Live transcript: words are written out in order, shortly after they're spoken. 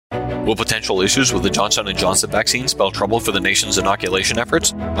Will potential issues with the Johnson & Johnson vaccine spell trouble for the nation's inoculation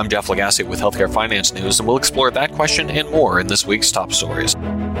efforts? I'm Jeff Lagasse with Healthcare Finance News, and we'll explore that question and more in this week's top stories.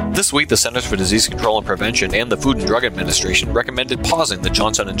 This week, the Centers for Disease Control and Prevention and the Food and Drug Administration recommended pausing the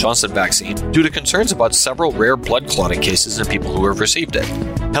Johnson & Johnson vaccine due to concerns about several rare blood clotting cases in people who have received it.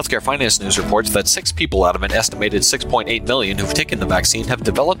 Healthcare Finance News reports that 6 people out of an estimated 6.8 million who've taken the vaccine have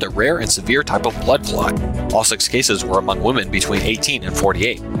developed a rare and severe type of blood clot. All 6 cases were among women between 18 and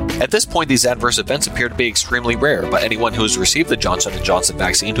 48. At this point, these adverse events appear to be extremely rare, but anyone who has received the Johnson & Johnson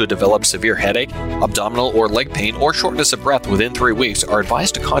vaccine who develops severe headache, abdominal or leg pain, or shortness of breath within 3 weeks are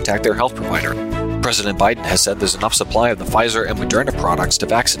advised to contact their health provider. President Biden has said there's enough supply of the Pfizer and Moderna products to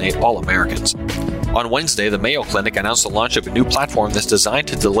vaccinate all Americans. On Wednesday, the Mayo Clinic announced the launch of a new platform that's designed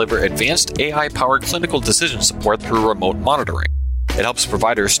to deliver advanced AI-powered clinical decision support through remote monitoring. It helps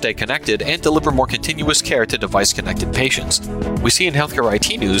providers stay connected and deliver more continuous care to device-connected patients. We see in Healthcare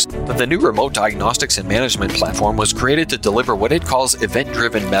IT News that the new remote diagnostics and management platform was created to deliver what it calls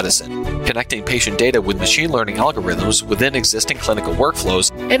event-driven medicine, connecting patient data with machine learning algorithms within existing clinical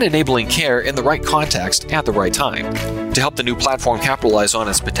workflows and enabling care in the right context at the right time. To help the new platform capitalize on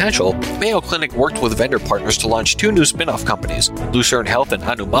its potential, Mayo Clinic worked with vendor partners to launch 2 new spin-off companies, Lucerne Health and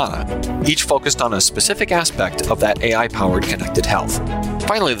Anumana, each focused on a specific aspect of that AI-powered connected health.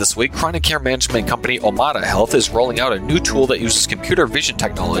 Finally this week, chronic care management company Omada Health is rolling out a new tool that uses computer vision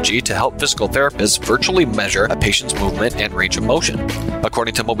technology to help physical therapists virtually measure a patient's movement and range of motion.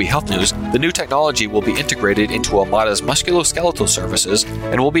 According to Moby Health News, the new technology will be integrated into Omada's musculoskeletal services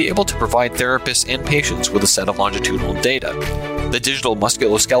and will be able to provide therapists and patients with a set of longitudinal data. The digital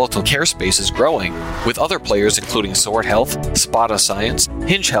musculoskeletal care space is growing, with other players including Sword Health, Spada Science,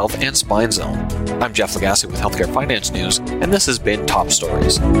 Hinge Health, and Spine Zone. I'm Jeff Lagasse with Healthcare Finance News, and this has been Top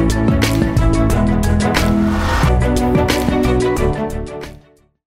Stories.